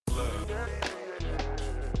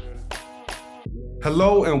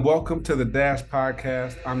Hello and welcome to the Dash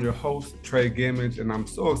Podcast. I'm your host, Trey Gimmage, and I'm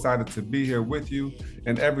so excited to be here with you.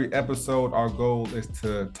 In every episode, our goal is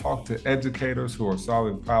to talk to educators who are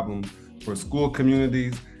solving problems for school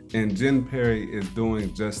communities, and Jen Perry is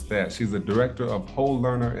doing just that. She's the director of Whole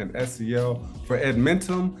Learner and SEL for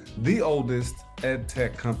Edmentum, the oldest ed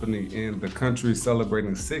tech company in the country,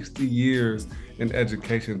 celebrating 60 years in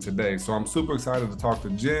education today. So I'm super excited to talk to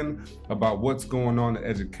Jen about what's going on in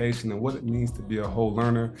education and what it means to be a whole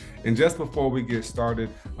learner. And just before we get started,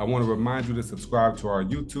 I want to remind you to subscribe to our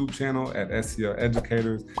YouTube channel at SEL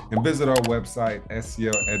Educators and visit our website,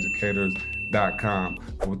 SELeducators.com.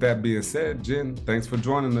 With that being said, Jen, thanks for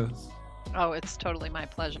joining us. Oh, it's totally my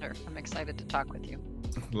pleasure. I'm excited to talk with you.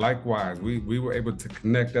 Likewise, we were able to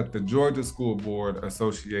connect at the Georgia School Board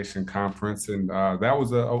Association conference, and that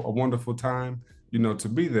was a wonderful time, to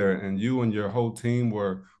be there. And you and your whole team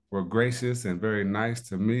were gracious and very nice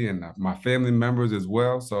to me and my family members as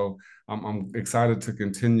well. So I'm excited to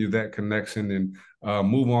continue that connection and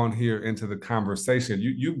move on here into the conversation.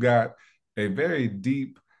 You've got a very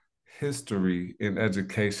deep history in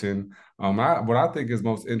education. What I think is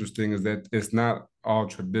most interesting is that it's not all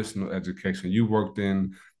traditional education. You worked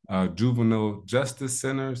in juvenile justice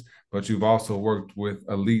centers, but you've also worked with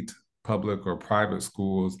elite public or private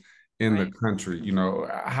schools in the Right. country.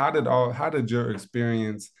 How did your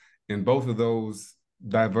experience in both of those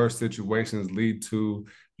diverse situations lead to,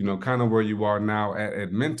 kind of where you are now at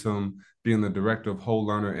Edmentum, being the director of Whole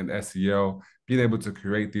Learner and SEL, being able to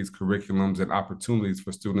create these curriculums and opportunities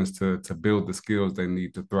for students to build the skills they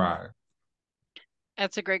need to thrive?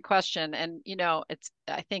 That's a great question. And,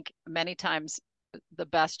 I think many times the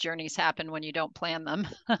best journeys happen when you don't plan them,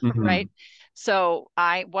 right? Mm-hmm. So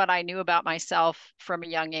what I knew about myself from a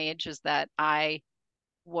young age is that I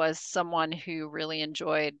was someone who really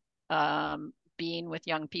enjoyed being with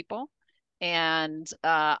young people. And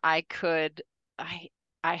I,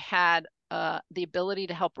 I had the ability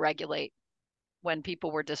to help regulate when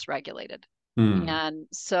people were dysregulated. Mm. And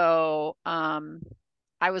so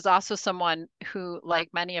I was also someone who, like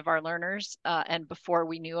many of our learners, and before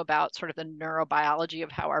we knew about sort of the neurobiology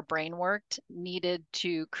of how our brain worked, needed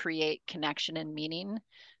to create connection and meaning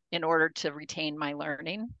in order to retain my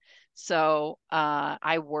learning. So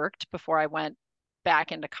I worked before I went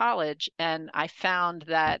back into college, and I found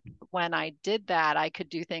that when I did that, I could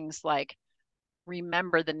do things like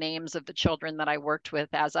remember the names of the children that I worked with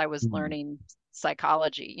as I was Mm. learning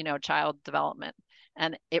psychology, child development.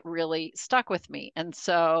 And it really stuck with me. And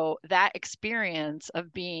so that experience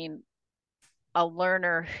of being a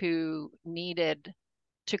learner who needed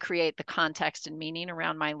to create the context and meaning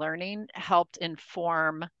around my learning helped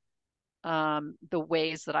inform the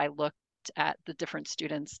ways that I looked at the different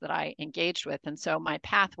students that I engaged with. And so my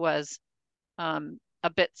path was a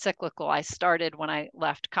bit cyclical. I started when I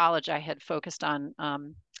left college, I had focused on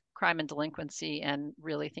crime and delinquency and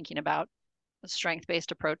really thinking about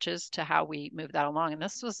strength-based approaches to how we move that along. And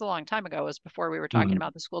this was a long time ago. It was before we were talking Mm.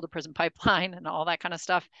 about the school to prison pipeline and all that kind of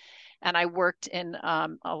stuff. And I worked in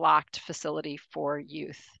a locked facility for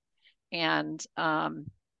youth. And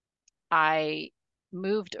I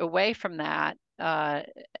moved away from that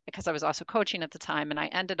because I was also coaching at the time. And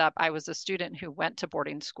I was a student who went to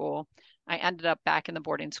boarding school. I ended up back in the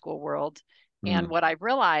boarding school world. And Mm. what I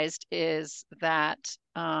realized is that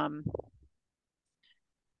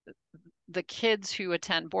the kids who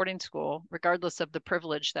attend boarding school, regardless of the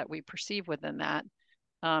privilege that we perceive within that,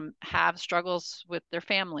 have struggles with their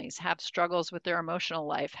families, have struggles with their emotional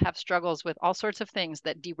life, have struggles with all sorts of things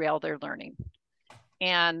that derail their learning.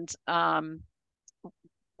 And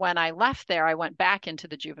when I left there, I went back into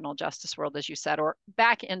the juvenile justice world, as you said, or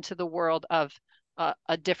back into the world of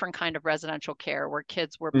a different kind of residential care where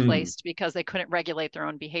kids were Mm. placed because they couldn't regulate their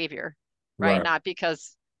own behavior, right? Right.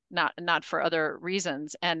 Not for other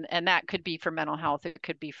reasons. And that could be for mental health, it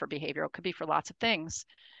could be for behavioral, it could be for lots of things.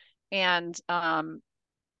 And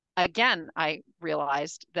again, I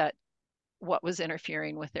realized that what was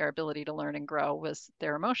interfering with their ability to learn and grow was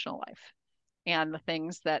their emotional life and the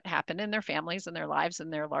things that happen in their families and their lives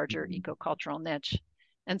and their larger Mm. eco-cultural niche.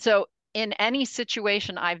 And so in any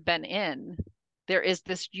situation I've been in, there is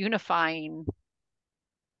this unifying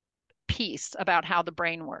piece about how the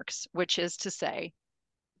brain works, which is to say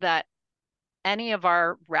that any of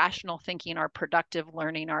our rational thinking, our productive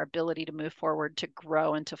learning, our ability to move forward, to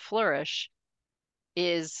grow, and to flourish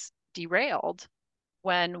is derailed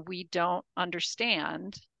when we don't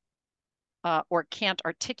understand or can't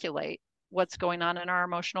articulate what's going on in our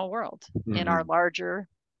emotional world, in our Mhm. larger,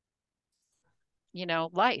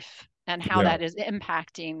 life, and how Yeah. that is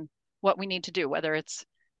impacting what we need to do, whether it's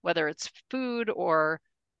food or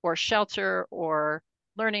or shelter or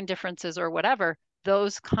learning differences or whatever,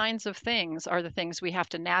 those kinds of things are the things we have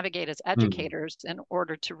to navigate as Mm. educators in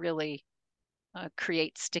order to really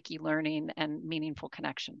create sticky learning and meaningful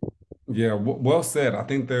connection. Yeah, well said. I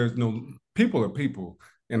think there's no people are people.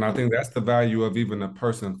 And I Mm-hmm. think that's the value of even a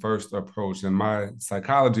person first approach. In my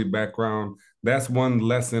psychology background, that's one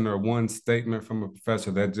lesson or one statement from a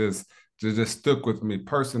professor that just stuck with me.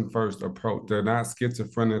 Person first approach. They're not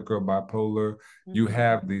schizophrenic or bipolar. You Mm-hmm.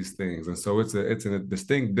 have these things. And so it's a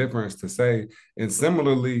distinct difference to say. And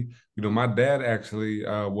similarly, my dad actually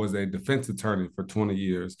was a defense attorney for 20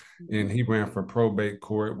 years, Mm-hmm. and he ran for probate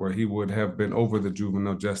court where he would have been over the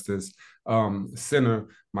juvenile justice center.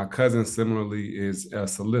 My cousin similarly is a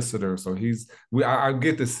solicitor, so I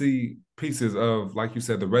get to see pieces of, like you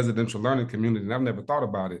said, the residential learning community, and I've never thought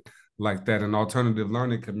about it like that. An alternative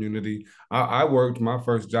learning community. I worked. My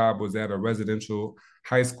first job was at a residential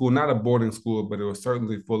high school, not a boarding school, but it was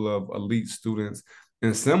certainly full of elite students.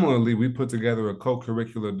 And similarly, we put together a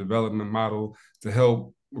co-curricular development model to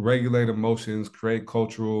help regulate emotions, create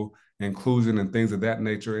cultural inclusion, and things of that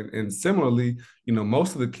nature. And similarly,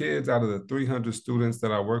 most of the kids out of the 300 students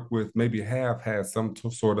that I work with, maybe half had some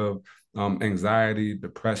sort of anxiety,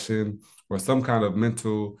 depression, or some kind of Or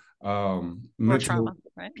mental trauma,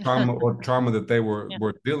 right? trauma that they were Yeah.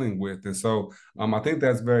 were dealing with. And so I think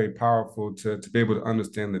that's very powerful to be able to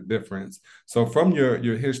understand the difference. So from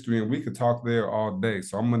your history, and we could talk there all day.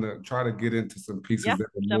 So I'm going to try to get into some pieces Yeah. that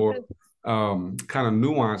are Jump more in. kind of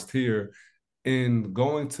nuanced here in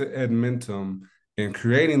going to Edmentum and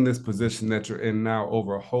creating this position that you're in now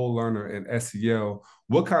over whole learner and SEL.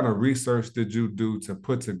 What kind of research did you do to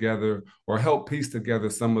put together or help piece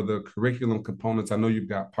together some of the curriculum components? I know you've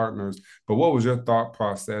got partners, but what was your thought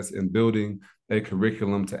process in building a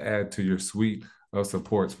curriculum to add to your suite of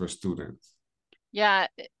supports for students? Yeah,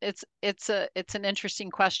 it's an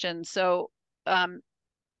interesting question. So, um,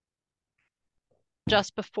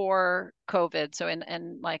 just before COVID, so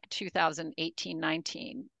in like 2018,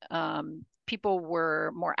 19, people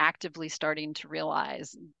were more actively starting to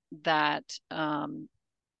realize that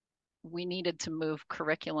we needed to move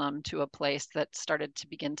curriculum to a place that started to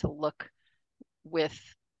begin to look with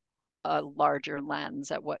a larger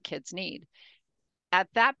lens at what kids need. At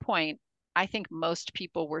that point, I think most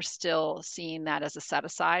people were still seeing that as a set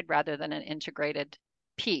aside rather than an integrated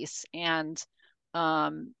piece. And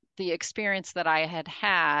the experience that I had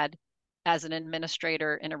had as an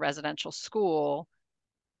administrator in a residential school,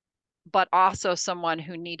 but also someone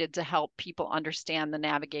who needed to help people understand the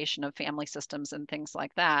navigation of family systems and things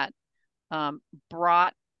like that,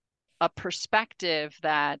 brought a perspective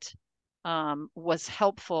that was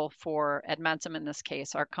helpful for Edmentum in this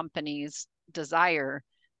case, our company's desire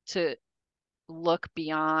to look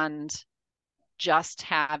beyond just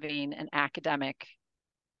having an academic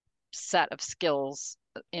set of skills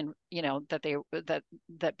in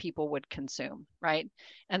that people would consume, right?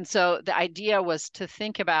 And so the idea was to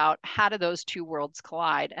think about how do those two worlds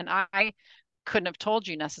collide. And I couldn't have told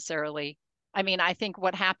you necessarily. I mean, I think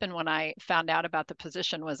what happened when I found out about the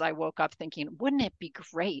position was I woke up thinking, wouldn't it be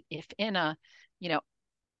great if in a, you know,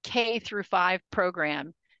 K-5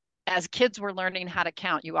 program, as kids were learning how to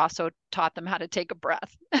count, you also taught them how to take a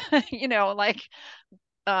breath, like,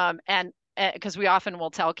 and because we often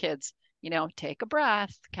will tell kids, take a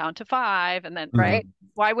breath, count to 5, and then, right? Mhm.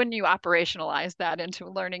 Why wouldn't you operationalize that into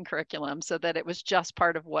a learning curriculum so that it was just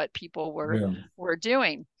part of what people Yeah. were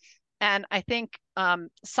doing? And I think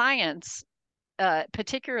science,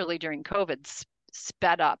 particularly during COVID,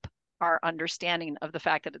 sped up our understanding of the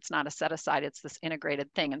fact that it's not a set aside, it's this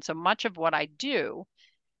integrated thing. And so much of what I do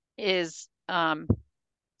is not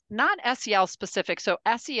SEL specific. So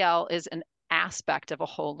SEL is an aspect of a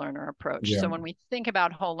whole learner approach. Yeah. So when we think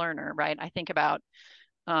about whole learner, right, I think about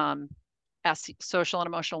um, social and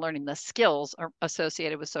emotional learning, the skills are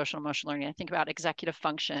associated with social and emotional learning. I think about executive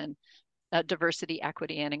function, diversity,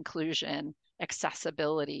 equity, and inclusion,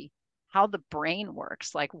 accessibility, how the brain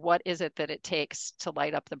works, like what is it that it takes to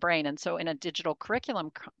light up the brain. And so in a digital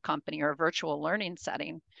curriculum company or a virtual learning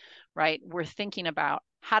setting, right, we're thinking about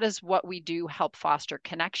how does what we do help foster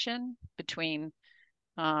connection between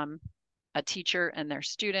um, a teacher and their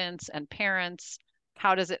students and parents?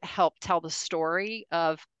 How does it help tell the story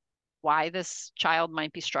of why this child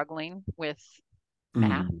might be struggling with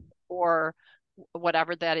math Mhm. or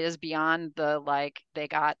whatever that is beyond the like they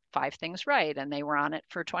got 5 things right and they were on it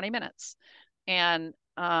for 20 minutes. And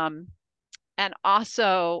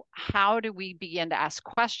also, how do we begin to ask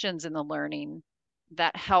questions in the learning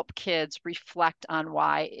that help kids reflect on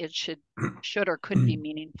why it should or could be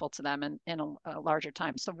meaningful to them in a larger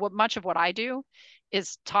time? So much of what I do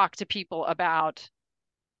is talk to people about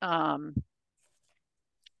um,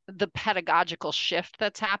 the pedagogical shift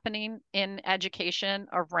that's happening in education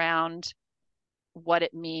around what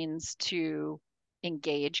it means to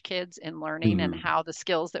engage kids in learning and Mhm. how the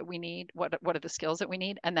skills that we need, what are the skills that we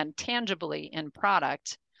need, and then tangibly in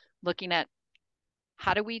product, looking at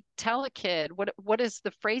how do we tell a kid what is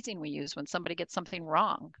the phrasing we use when somebody gets something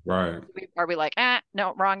wrong? Right. Are we like,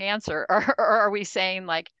 no, wrong answer, or are we saying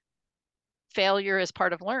like failure is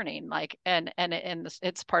part of learning, like and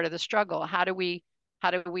it's part of the struggle? How do we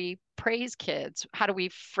praise kids? How do we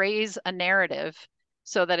phrase a narrative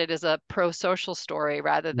so that it is a pro-social story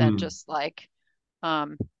rather than Mm. just like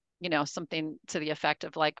um, something to the effect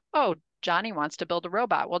of like, oh, Johnny wants to build a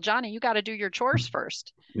robot. Well, Johnny, you got to do your chores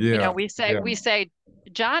first. Yeah. Yeah. We say,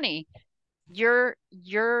 Johnny, you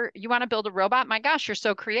want to build a robot? My gosh, you're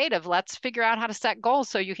so creative. Let's figure out how to set goals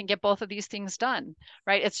so you can get both of these things done,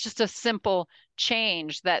 right? It's just a simple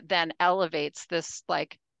change that then elevates this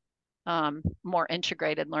like more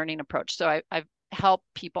integrated learning approach. So I've helped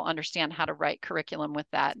people understand how to write curriculum with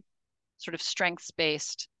that sort of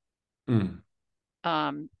strengths-based Mm.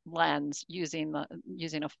 lens using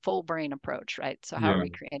a full brain approach, right? So how are Yeah. we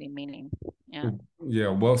creating meaning? Yeah. Yeah,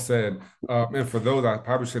 well said. And for those, I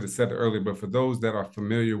probably should have said it earlier, but for those that are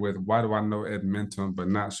familiar with why do I know Edmentum, but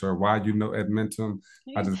not sure why you know Edmentum,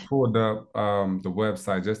 I just pulled up the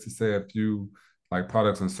website just to say a few like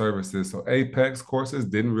products and services. So Apex courses,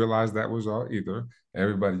 didn't realize that was all either.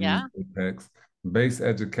 Everybody used Yeah. Apex. Base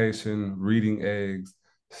education, reading eggs,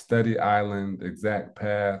 study island, exact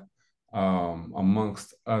path,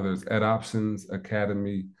 amongst others. Ed options,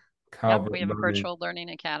 academy, Yep. Calvert We have a learning. virtual learning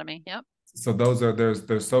academy. Yep. So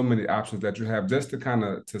there's so many options that you have just to kind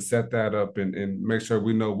of to set that up and make sure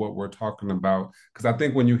we know what we're talking about. Because I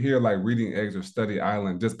think when you hear like reading eggs or study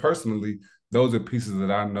island, just personally, those are pieces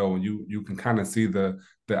that I know, and you can kind of see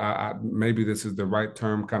maybe this is the right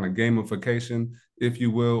term, kind of gamification, if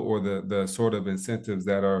you will, or the sort of incentives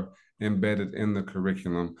that are embedded in the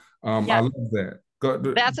curriculum. I Yeah. love that. Go,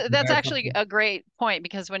 That's actually a great point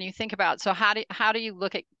because when you think about so how do you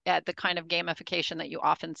look at the kind of gamification that you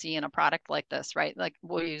often see in a product like this, right? Like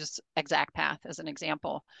we'll use Exact Path as an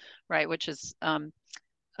example, right? Which is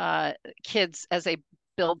kids as they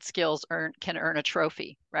build skills can earn a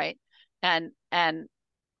trophy, right? And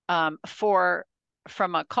for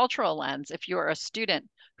from a cultural lens, if you're a student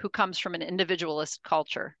who comes from an individualist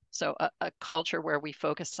culture, so a culture where we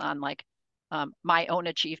focus on like my own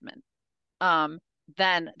achievement, um,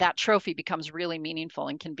 then that trophy becomes really meaningful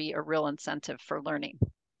and can be a real incentive for learning.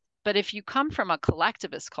 But if you come from a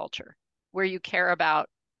collectivist culture where you care about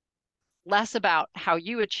less about how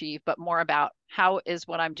you achieve, but more about how is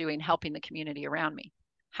what I'm doing helping the community around me?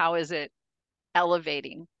 How is it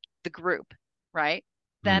elevating the group, right?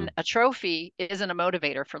 Then Mhm. a trophy isn't a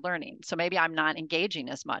motivator for learning. So maybe I'm not engaging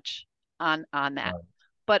as much on that. Right.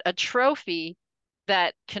 But a trophy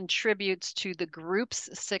that contributes to the group's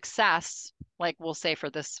success, like we'll say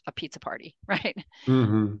for this a pizza party, right?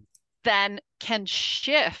 Mhm. Then can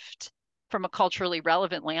shift from a culturally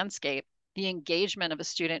relevant landscape the engagement of a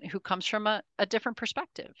student who comes from a different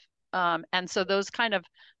perspective. And so those kind of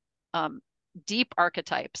um, deep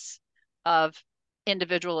archetypes of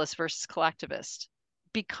individualist versus collectivist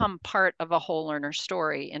become part of a whole learner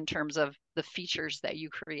story in terms of the features that you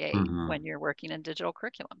create Mhm. when you're working in digital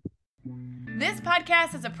curriculum. This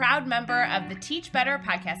podcast is a proud member of the Teach Better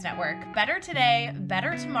Podcast Network. Better today,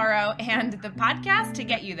 better tomorrow, and the podcast to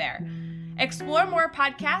get you there. Explore more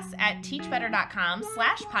podcasts at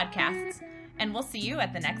teachbetter.com/podcasts, and we'll see you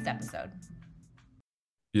at the next episode.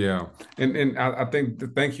 Yeah, and I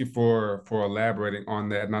think thank you for elaborating on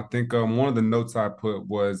that. And I think one of the notes I put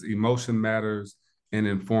was emotion matters and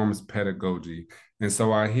informs pedagogy. And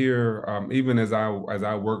so I hear even as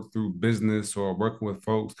I work through business or working with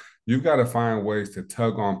folks, you've got to find ways to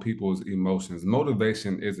tug on people's emotions.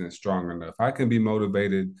 Motivation isn't strong enough. I can be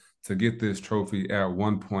motivated to get this trophy at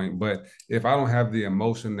one point, but if I don't have the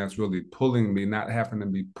emotion that's really pulling me, not having to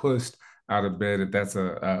be pushed out of bed, if that's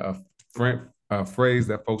a phrase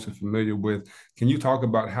that folks are familiar with. Can you talk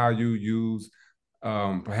about how you use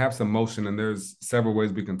perhaps emotion? And there's several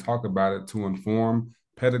ways we can talk about it to inform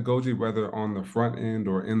pedagogy, whether on the front end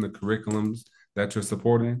or in the curriculums that you're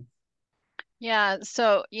supporting. Yeah,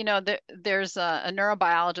 so there's a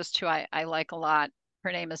neurobiologist who I like a lot.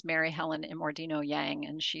 Her name is Mary Helen Immordino Yang,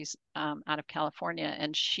 and she's out of California,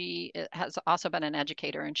 and she has also been an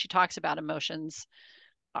educator, and she talks about emotions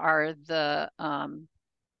are the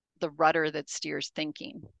rudder that steers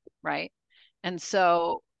thinking, right? And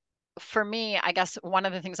so for me, I guess one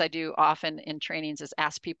of the things I do often in trainings is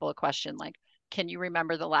ask people a question like, can you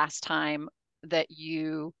remember the last time that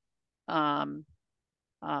you um,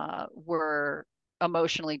 were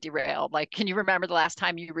emotionally derailed. Like, can you remember the last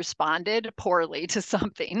time you responded poorly to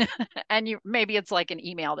something? And maybe it's like an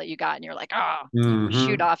email that you got and you're like, oh,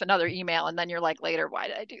 shoot off another email. And then you're like, later, why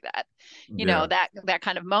did I do that? You know, that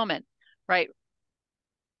kind of moment, right?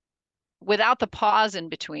 Without the pause in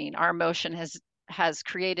between, our emotion has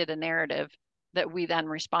created a narrative that we then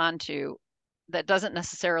respond to that doesn't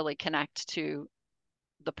necessarily connect to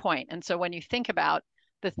the point. And so when you think about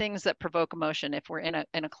the things that provoke emotion, if we're in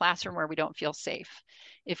a classroom where we don't feel safe,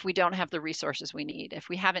 if we don't have the resources we need, if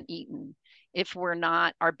we haven't eaten, if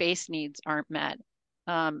our base needs aren't met,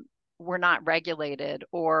 we're not regulated,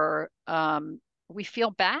 or we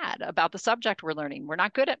feel bad about the subject we're learning.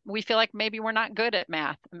 We feel like maybe we're not good at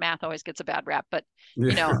math. Math always gets a bad rap, but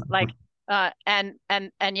you know, like, and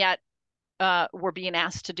yet we're being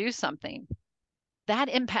asked to do something that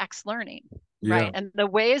impacts learning. Right. And the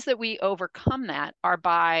ways that we overcome that are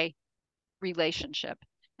by relationship.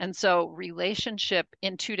 And so relationship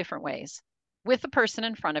in two different ways with the person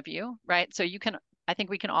in front of you. Right. So I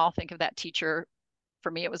think we can all think of that teacher.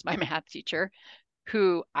 For me, it was my math teacher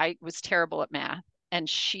who I was terrible at math. And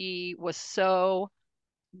she was so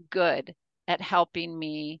good at helping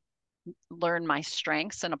me learn my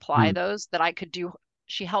strengths and apply those that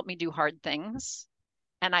she helped me do hard things.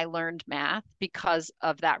 And I learned math because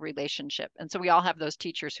of that relationship. And so we all have those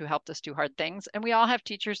teachers who helped us do hard things. And we all have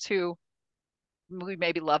teachers who we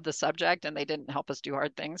maybe love the subject and they didn't help us do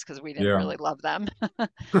hard things because we didn't really love them.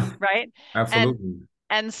 Right. Absolutely.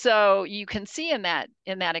 And so you can see in that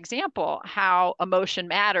example how emotion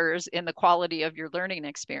matters in the quality of your learning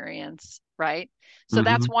experience. Right. So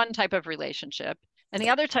that's one type of relationship. And the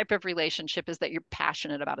other type of relationship is that you're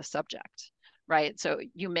passionate about a subject. Right. So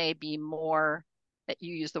you may be more,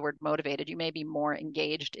 you use the word motivated, you may be more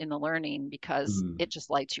engaged in the learning because it just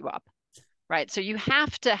lights you up, right? So you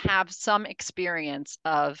have to have some experience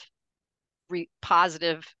of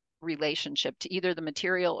positive relationship to either the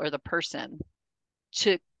material or the person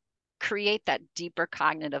to create that deeper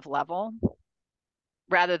cognitive level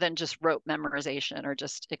rather than just rote memorization or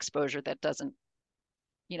just exposure that doesn't,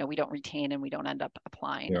 we don't retain and we don't end up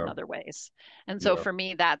applying in other ways. And so for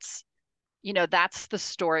me, that's the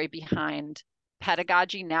story behind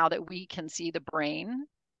pedagogy. Now that we can see the brain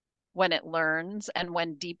when it learns and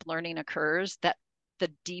when deep learning occurs, that the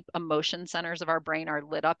deep emotion centers of our brain are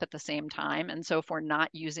lit up at the same time. And so if we're not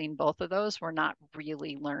using both of those, we're not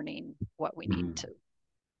really learning what we need to.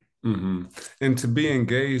 And to be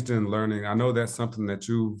engaged in learning, I know that's something that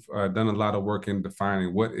you've done a lot of work in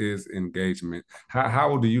defining. What is engagement?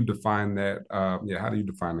 How do you define that? How do you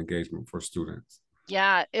define engagement for students?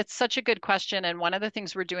 Yeah, it's such a good question. And one of the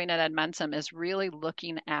things we're doing at Edmentum is really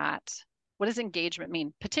looking at what does engagement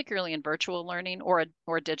mean, particularly in virtual learning or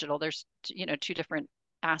digital. There's, two different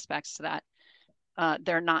aspects to that.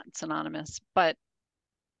 They're not synonymous, but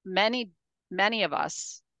many of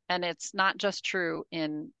us, and it's not just true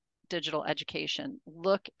in digital education,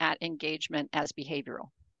 look at engagement as behavioral.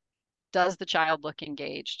 Does the child look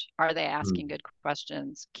engaged? Are they asking good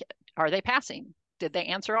questions? Are they passing? Did they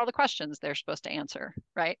answer all the questions they're supposed to answer,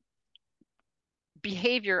 right?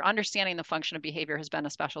 Behavior, understanding the function of behavior has been a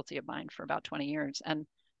specialty of mine for about 20 years. And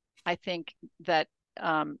I think that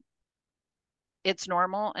it's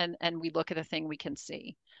normal and we look at a thing we can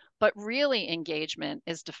see. But really engagement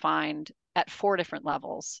is defined at 4 different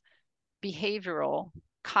levels: behavioral,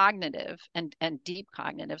 cognitive, and deep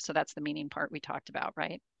cognitive. So that's the meaning part we talked about,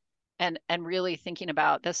 right? And really thinking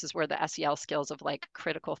about, this is where the SEL skills of like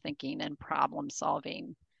critical thinking and problem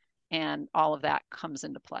solving and all of that comes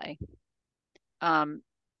into play.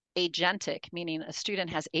 Agentic, meaning a student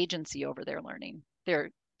has agency over their learning. They're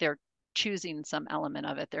choosing some element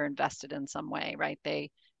of it. They're invested in some way, right? They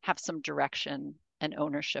have some direction and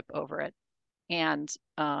ownership over it. And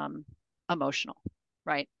emotional,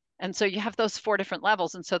 right? And so you have those 4 different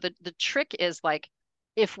levels. And so the trick is like,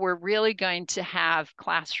 if we're really going to have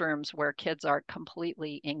classrooms where kids are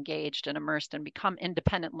completely engaged and immersed and become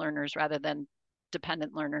independent learners rather than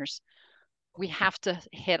dependent learners, we have to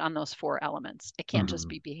hit on those 4 elements. It can't just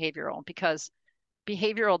be behavioral, because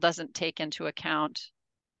behavioral doesn't take into account,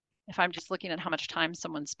 if I'm just looking at how much time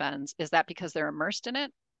someone spends, is that because they're immersed in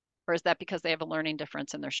it? Or is that because they have a learning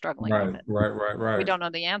difference and they're struggling with it? Right. We don't know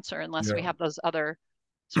the answer unless we have those other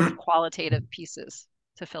sort of qualitative pieces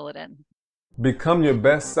to fill it in. Become your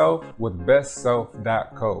best self with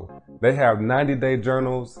bestself.co. They have 90-day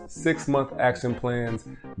journals, 6-month action plans,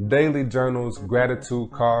 daily journals,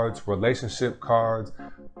 gratitude cards, relationship cards,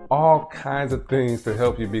 all kinds of things to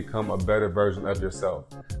help you become a better version of yourself.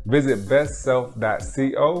 Visit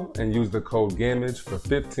bestself.co and use the code GAMAGE for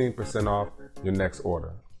 15% off your next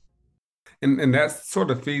order. And that sort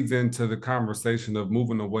of feeds into the conversation of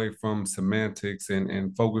moving away from semantics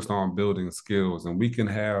and focused on building skills. And we can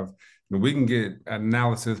get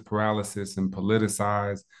analysis paralysis and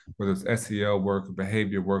politicize, whether it's SEL work or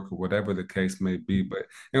behavior work or whatever the case may be. But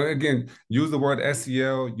again, use the word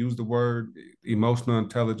SEL, use the word emotional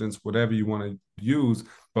intelligence, whatever you want to use.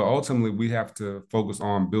 But ultimately, we have to focus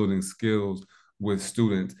on building skills with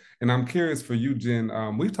students. And I'm curious for you, Jen.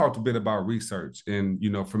 We've talked a bit about research, and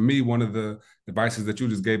for me, one of the advices that you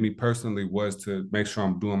just gave me personally was to make sure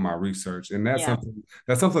I'm doing my research, and Yeah.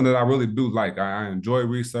 that's something that I really do like. I enjoy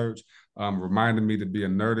research. Reminded me to be a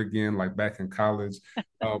nerd again, like back in college.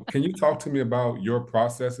 Can you talk to me about your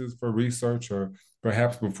processes for research, or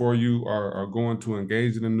perhaps before you are going to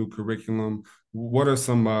engage in a new curriculum? What are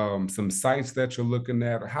some sites that you're looking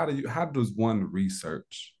at, or how does one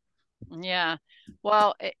research? Yeah.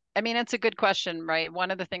 Well, I mean, it's a good question, right? One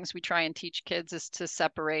of the things we try and teach kids is to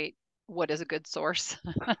separate what is a good source.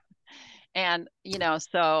 And,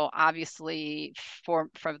 so obviously for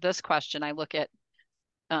this question, I look at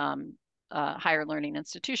higher learning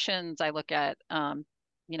institutions. I look at,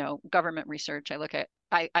 government research.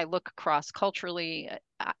 I look cross culturally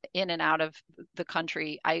in and out of the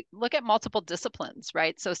country. I look at multiple disciplines,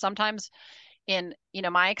 right? So sometimes in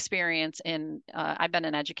my experience I've been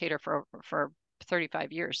an educator for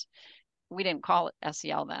 35 years. We didn't call it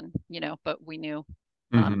SEL then, but we knew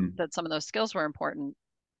that some of those skills were important.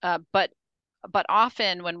 But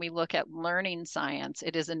often when we look at learning science,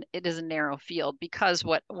 it is a narrow field, because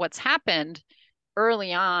what's happened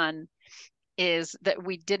early on is that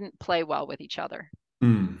we didn't play well with each other.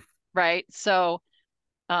 Right? So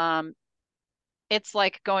it's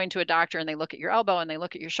like going to a doctor and they look at your elbow and they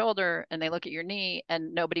look at your shoulder and they look at your knee,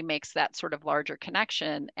 and nobody makes that sort of larger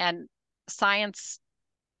connection. And science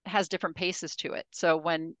has different paces to it. So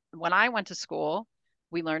when I went to school,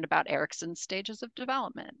 we learned about Erickson's stages of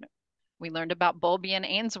development. We learned about Bowlby and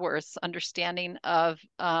Ainsworth's understanding of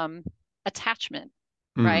attachment,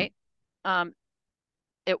 right?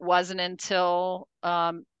 It wasn't until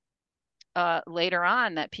later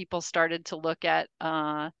on that people started to look at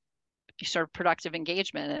sort of productive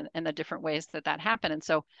engagement and the different ways that happened. And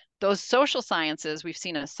so those social sciences we've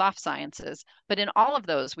seen as soft sciences, but in all of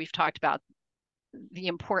those, we've talked about the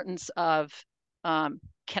importance of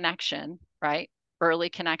connection, right?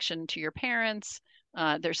 Early connection to your parents.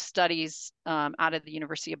 There's studies out of the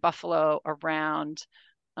University of Buffalo around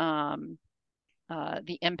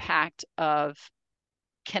the impact of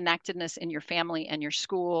connectedness in your family and your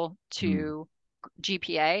school to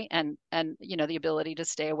GPA and the ability to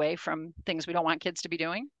stay away from things we don't want kids to be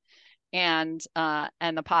doing, and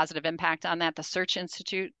the positive impact on that. The Search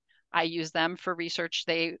Institute, I use them for research.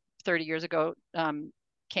 They 30 years ago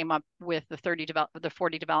came up with the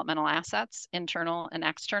 40 developmental assets, internal and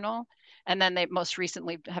external, and then they most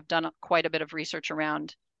recently have done quite a bit of research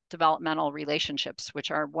around developmental relationships, which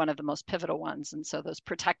are one of the most pivotal ones, and so those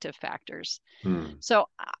protective factors. So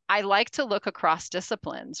I like to look across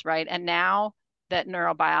disciplines, right? And now that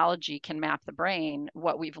neurobiology can map the brain,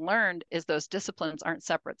 what we've learned is those disciplines aren't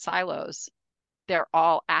separate silos. They're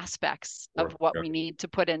all aspects of what we need to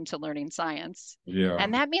put into learning science. Yeah.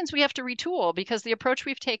 And that means we have to retool, because the approach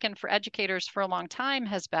we've taken for educators for a long time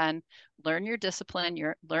has been learn your discipline,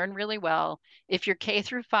 learn really well. If you're K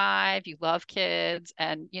through 5, you love kids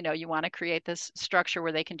and you want to create this structure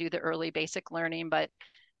where they can do the early basic learning, but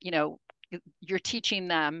you're teaching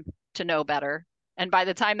them to know better. And by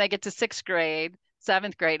the time they get to 6th grade,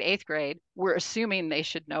 7th grade, 8th grade, we're assuming they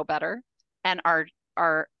should know better. And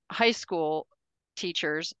our high school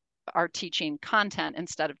teachers are teaching content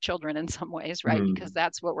instead of children in some ways, right? Because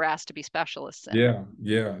that's what we're asked to be specialists in.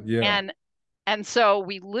 Yeah. And so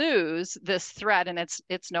we lose this thread, and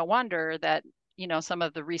it's no wonder that some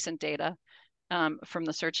of the recent data from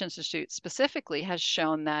the Search Institute specifically has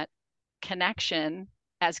shown that connection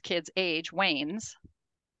as kids age wanes,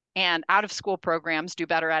 and out of school programs do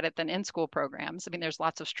better at it than in school programs. I mean, there's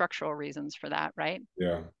lots of structural reasons for that, right?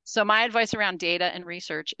 Yeah. So my advice around data and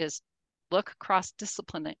research is look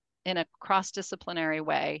in a cross-disciplinary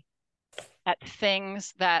way at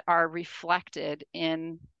things that are reflected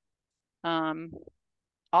in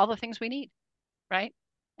all the things we need, right?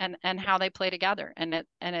 And how they play together. And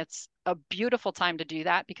it's a beautiful time to do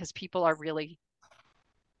that, because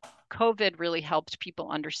COVID really helped people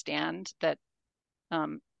understand that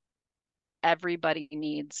everybody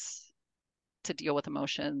needs to deal with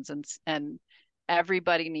emotions, and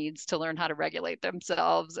everybody needs to learn how to regulate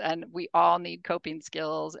themselves, and we all need coping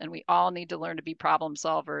skills, and we all need to learn to be problem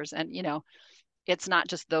solvers. And it's not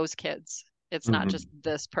just those kids, it's not just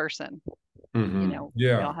this person. We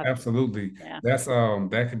all have, absolutely. yeah.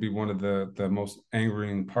 That could be one of the most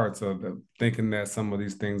angering parts of thinking that some of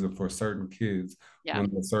these things are for certain kids when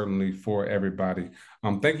they're certainly for everybody.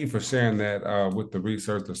 Thank you for sharing that with the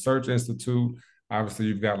research, the Search Institute. Obviously,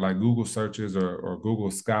 you've got like Google searches or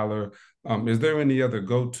Google Scholar. Is there any other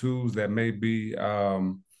go-tos that may be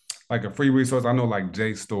like a free resource? I know like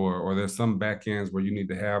JSTOR, or there's some backends where you need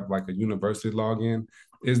to have like a university login.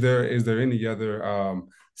 Is there any other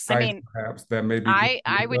sites perhaps that may be good?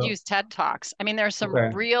 I would use TED Talks. I mean, there's some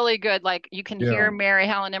Okay. really good, like you can hear Mary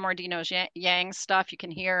Helen Immordino's Yang's stuff. You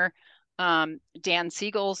can hear Dan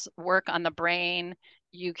Siegel's work on the brain.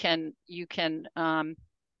 You can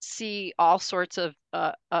see all sorts of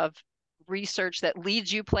research that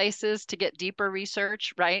leads you places to get deeper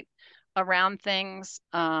research, right, around things.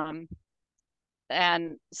 And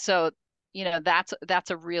so, that's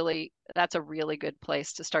a really good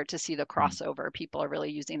place to start to see the crossover. People are really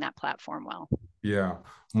using that platform well. Yeah,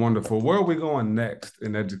 wonderful. Where are we going next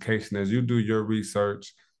in education as you do your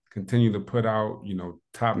research, continue to put out,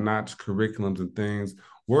 top-notch curriculums and things?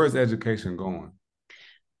 Where is education going?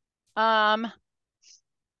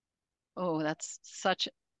 Oh, that's such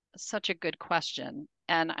a good question.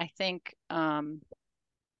 And I think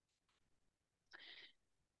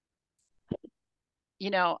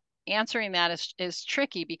answering that is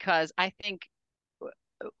tricky, because I think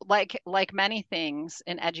like many things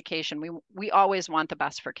in education, we always want the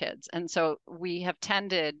best for kids. And so we have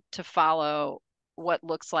tended to follow what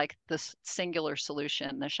looks like this singular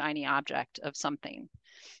solution, the shiny object of something.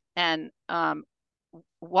 And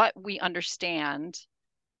what we understand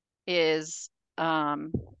is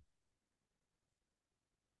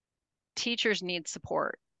teachers need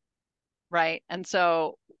support, right? And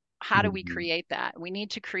so how do we create that? We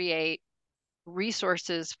need to create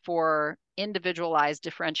resources for individualized,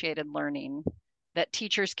 differentiated learning that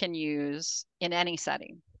teachers can use in any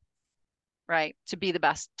setting, right? To be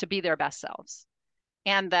their best selves.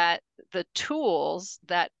 And that the tools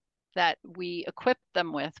that we equip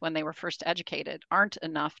them with when they were first educated aren't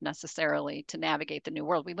enough necessarily to navigate the new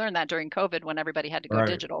world. We learned that during COVID when everybody had to go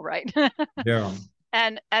digital, right? Yeah.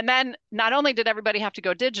 And then not only did everybody have to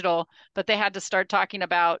go digital, but they had to start talking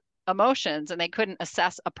about emotions, and they couldn't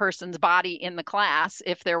assess a person's body in the class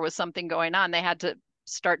if there was something going on. They had to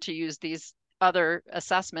start to use these other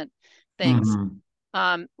assessment things.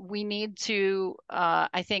 We need to,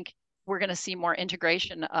 I think we're going to see more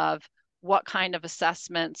integration of what kind of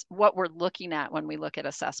assessments, what we're looking at when we look at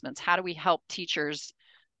assessments. How do we help teachers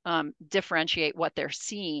differentiate what they're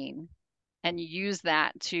seeing and use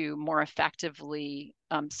that to more effectively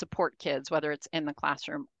support kids, whether it's in the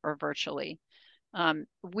classroom or virtually.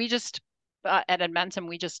 We just, at Edmentum,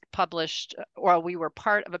 we just published, or we were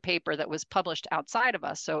part of a paper that was published outside of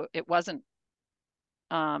us. So it wasn't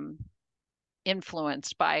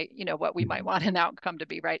influenced by, what we might want an outcome to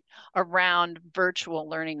be, right, around virtual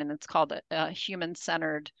learning. And it's called a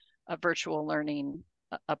human-centered virtual learning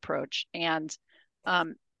approach. And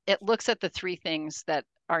it looks at the three things that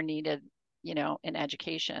are needed, in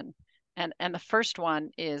education. And the first one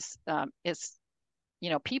is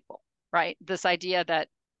people, right? This idea that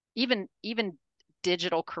even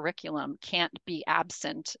digital curriculum can't be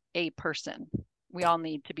absent a person. We all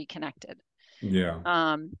need to be connected.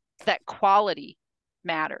 Yeah. That quality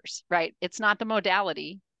matters, right? It's not the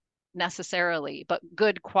modality necessarily, but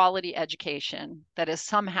good quality education that is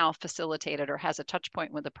somehow facilitated or has a touch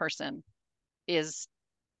point with a person is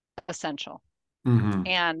essential.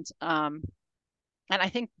 And I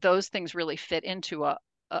think those things really fit into a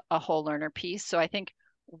whole learner piece. So I think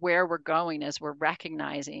where we're going is we're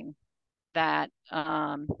recognizing that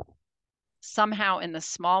somehow in the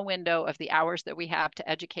small window of the hours that we have to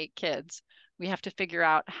educate kids, we have to figure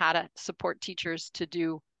out how to support teachers to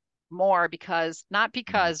do more, not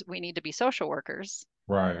because we need to be social workers,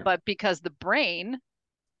 right, but because the brain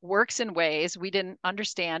works in ways we didn't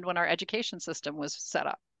understand when our education system was set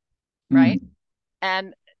up, right?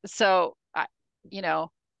 And so, I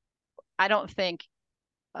don't think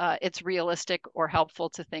it's realistic or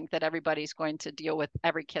helpful to think that everybody's going to deal with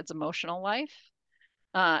every kid's emotional life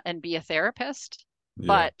and be a therapist.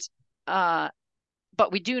 Yeah.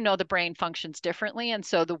 But we do know the brain functions differently. And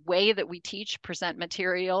so the way that we teach, present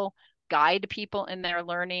material, guide people in their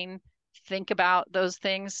learning, think about those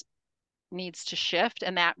things needs to shift.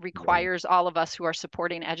 And that requires all of us who are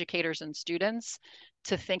supporting educators and students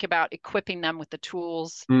to think about equipping them with the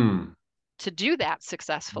tools to do that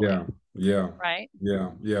successfully. Yeah. Right. Yeah.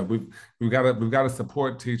 We've got to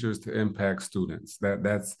support teachers to impact students.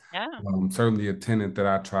 That's certainly a tenet that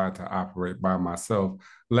I try to operate by myself.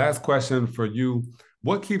 Last question for you: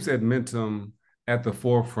 what keeps Edmentum at the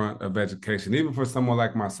forefront of education, even for someone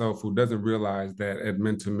like myself who doesn't realize that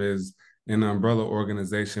Edmentum is an umbrella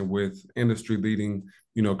organization with industry leading,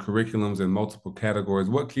 curriculums in multiple categories.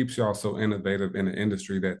 What keeps y'all so innovative in an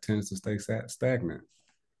industry that tends to stay stagnant?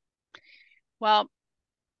 Well,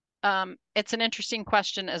 it's an interesting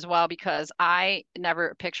question as well, because I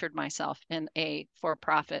never pictured myself in a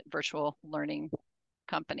for-profit virtual learning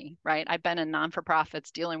company, right? I've been in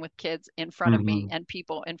non-for-profits dealing with kids in front of me and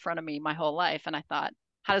people in front of me my whole life. And I thought,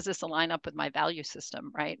 how does this align up with my value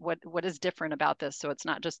system, right? What is different about this? So it's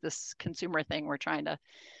not just this consumer thing we're trying to,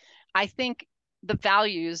 I think the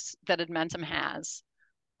values that Edmentum has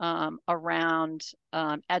around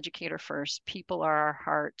educator first, people are our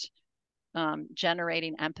heart,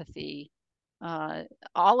 generating empathy,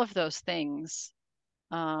 all of those things,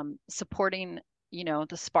 supporting, the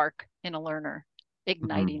spark in a learner,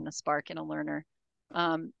 igniting the spark in a learner.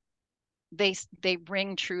 Um, they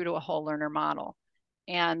ring true to a whole learner model.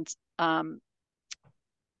 And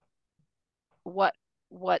what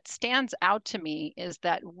stands out to me is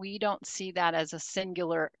that we don't see that as a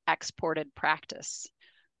singular exported practice.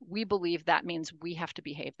 We believe that means we have to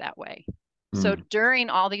behave that way. So during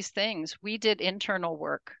all these things, we did internal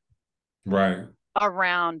work, right,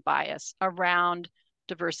 around bias, around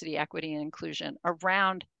diversity, equity, and inclusion,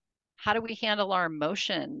 around how do we handle our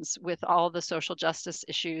emotions with all the social justice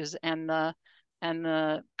issues and the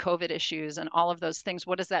COVID issues and all of those things.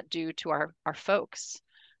 What does that do to our folks?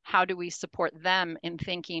 How do we support them in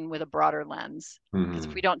thinking with a broader lens? Because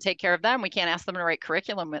if we don't take care of them, we can't ask them to write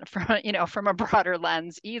curriculum from a broader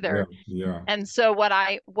lens either. Yeah. And so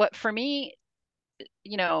what for me,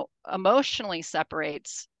 emotionally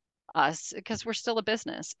separates us, because we're still a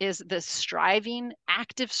business, is this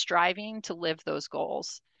active striving to live those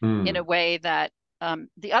goals in a way that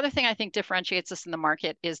the other thing I think differentiates us in the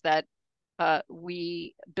market is that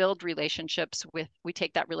we build relationships we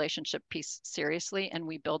take that relationship piece seriously, and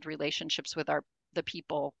we build relationships with the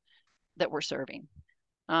people that we're serving.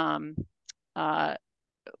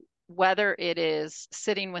 Whether it is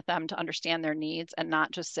sitting with them to understand their needs and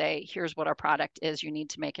not just say, here's what our product is, you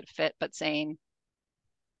need to make it fit, but saying,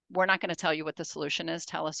 we're not going to tell you what the solution is.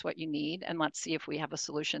 Tell us what you need, and let's see if we have a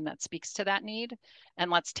solution that speaks to that need, and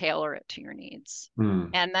let's tailor it to your needs.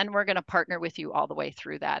 And then we're going to partner with you all the way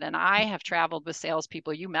through that. And I have traveled with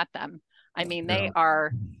salespeople. You met them. I mean, they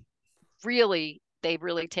really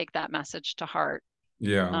take that message to heart.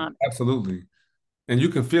 Yeah, absolutely. And you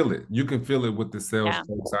can feel it. You can feel it with the sales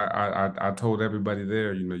folks. I told everybody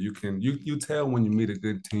there, you tell when you meet a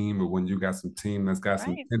good team or when you got some team that's got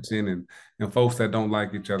some tension and folks that don't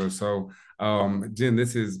like each other. So, Jen,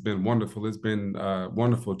 this has been wonderful. It's been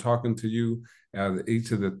wonderful talking to you.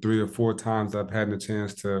 Each of the 3 or 4 times I've had the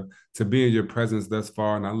chance to be in your presence thus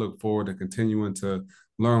far, and I look forward to continuing to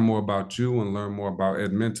learn more about you and learn more about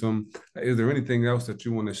Edmentum. Is there anything else that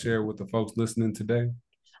you want to share with the folks listening today?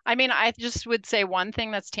 I mean, I just would say one thing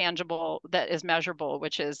that's tangible, that is measurable,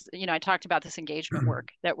 which is, I talked about this engagement work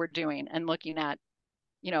that we're doing and looking at,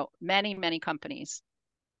 many, many companies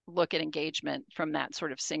look at engagement from that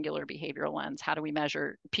sort of singular behavioral lens. How do we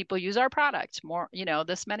measure people use our product more,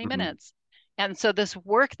 this many minutes? And so this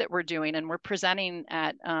work that we're doing, and we're presenting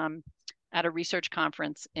at a research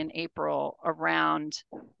conference in April around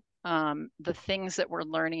the things that we're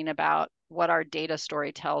learning about what our data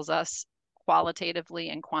story tells us qualitatively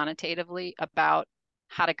and quantitatively about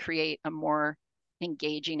how to create a more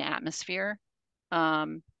engaging atmosphere.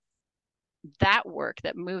 That work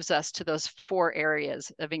that moves us to those 4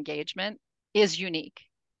 areas of engagement is unique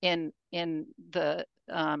in the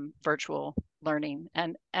virtual learning,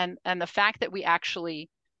 and the fact that we actually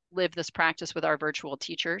live this practice with our virtual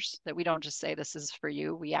teachers, that we don't just say this is for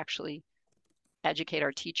you, we actually educate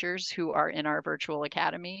our teachers who are in our virtual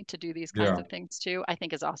academy to do these kinds of things too, I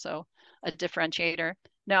think is also a differentiator.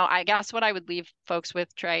 No, I guess what I would leave folks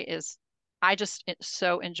with, Trey, is I just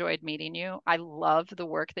so enjoyed meeting you. I love the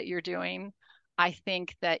work that you're doing. I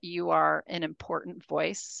think that you are an important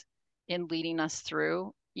voice in leading us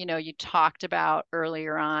through. You talked about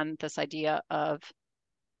earlier on this idea of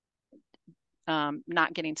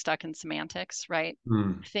not getting stuck in semantics, right?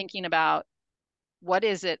 Thinking about what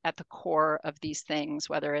is it at the core of these things,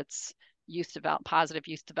 whether it's positive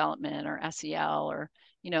youth development or SEL or,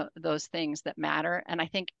 those things that matter. And I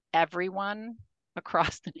think everyone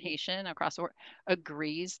across the nation, across the world,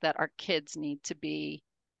 agrees that our kids need to be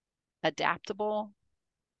adaptable,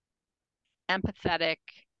 empathetic,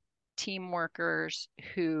 team workers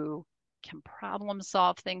who can problem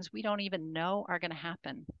solve things we don't even know are going to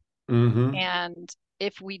happen. And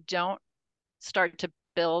if we don't start to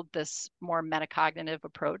build this more metacognitive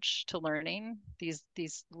approach to learning, these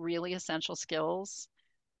really essential skills.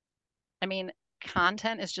 I mean,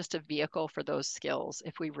 content is just a vehicle for those skills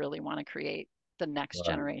if we really want to create the next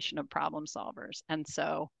generation of problem solvers. And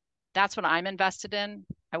so that's what I'm invested in.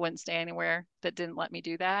 I wouldn't stay anywhere that didn't let me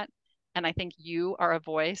do that. And I think you are a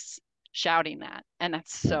voice shouting that. And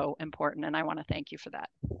that's so important. And I want to thank you for that.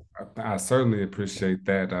 I certainly appreciate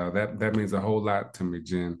that. That means a whole lot to me,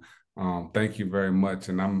 Jen. Thank you very much.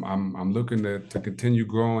 And I'm looking to continue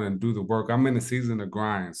growing and do the work. I'm in a season of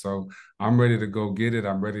grind, so I'm ready to go get it.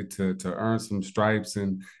 I'm ready to earn some stripes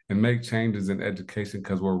and make changes in education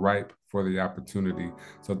because we're ripe for the opportunity.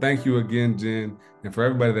 So thank you again, Jen. And for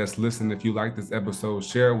everybody that's listening, if you like this episode,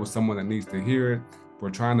 share it with someone that needs to hear it. We're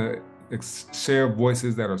trying to share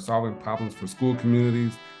voices that are solving problems for school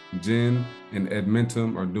communities. Jen and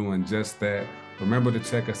Edmentum are doing just that. Remember to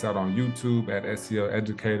check us out on YouTube at SEL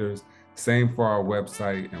Educators. Same for our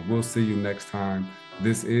website, and we'll see you next time.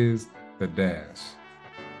 This is The Dash.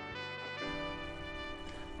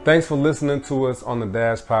 Thanks for listening to us on The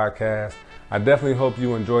Dash podcast. I definitely hope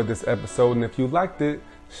you enjoyed this episode, and if you liked it,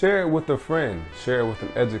 share it with a friend, share it with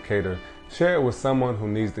an educator, share it with someone who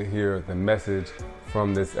needs to hear the message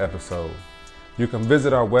from this episode. You can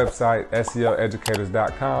visit our website,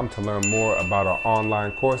 seleducators.com, to learn more about our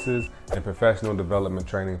online courses and professional development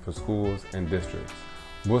training for schools and districts.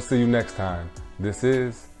 We'll see you next time. This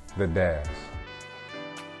is The Dash.